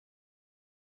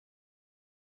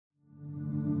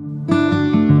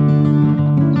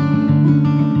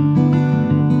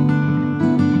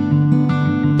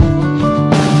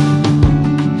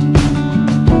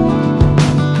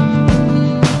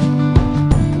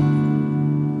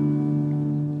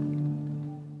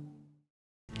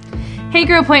Hey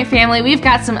GrowPoint family, we've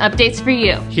got some updates for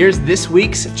you. Here's this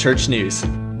week's church news.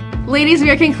 Ladies, we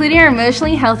are concluding our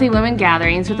Emotionally Healthy Women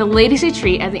gatherings with the ladies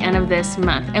retreat at the end of this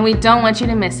month, and we don't want you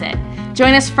to miss it.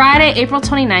 Join us Friday, April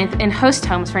 29th in host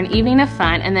homes for an evening of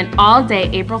fun, and then all day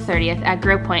April 30th at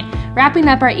GrowPoint, wrapping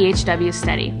up our EHW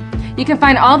study. You can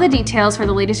find all the details for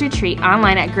the ladies retreat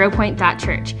online at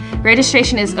growpoint.church.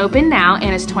 Registration is open now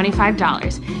and is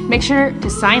 $25. Make sure to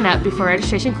sign up before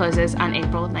registration closes on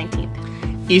April 19th.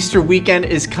 Easter weekend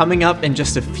is coming up in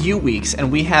just a few weeks,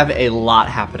 and we have a lot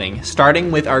happening,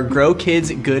 starting with our Grow Kids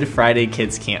Good Friday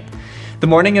Kids Camp. The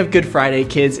morning of Good Friday,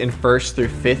 kids in 1st through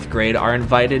 5th grade are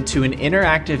invited to an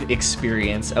interactive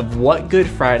experience of what Good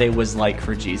Friday was like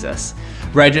for Jesus.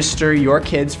 Register your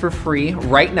kids for free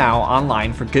right now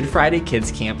online for Good Friday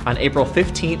Kids Camp on April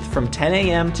 15th from 10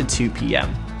 a.m. to 2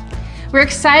 p.m. We're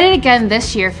excited again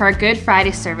this year for our Good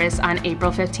Friday service on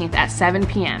April 15th at 7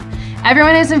 p.m.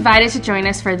 Everyone is invited to join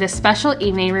us for this special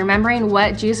evening remembering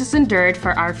what Jesus endured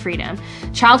for our freedom.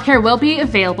 Childcare will be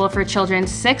available for children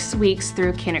 6 weeks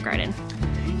through kindergarten.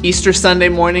 Easter Sunday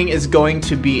morning is going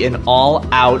to be an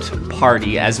all-out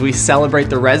party as we celebrate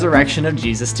the resurrection of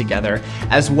Jesus together,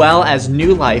 as well as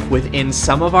new life within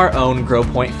some of our own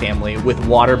GrowPoint family with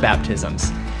water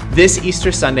baptisms. This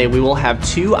Easter Sunday, we will have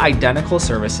 2 identical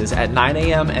services at 9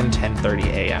 a.m. and 10:30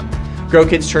 a.m. Grow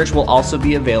Kids Church will also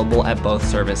be available at both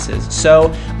services.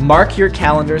 So mark your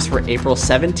calendars for April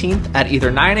 17th at either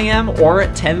 9 a.m. or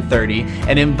at 10:30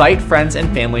 and invite friends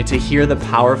and family to hear the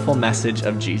powerful message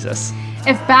of Jesus.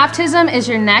 If baptism is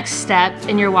your next step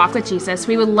in your walk with Jesus,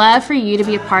 we would love for you to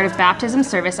be a part of baptism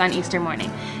service on Easter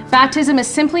morning. Baptism is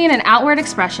simply an outward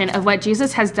expression of what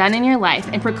Jesus has done in your life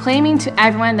and proclaiming to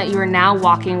everyone that you are now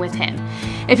walking with Him.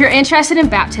 If you're interested in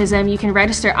baptism, you can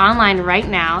register online right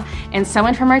now, and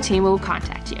someone from our team will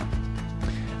contact you.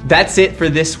 That's it for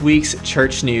this week's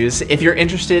church news. If you're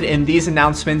interested in these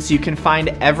announcements, you can find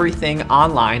everything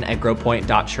online at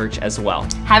growpoint.church as well.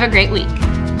 Have a great week.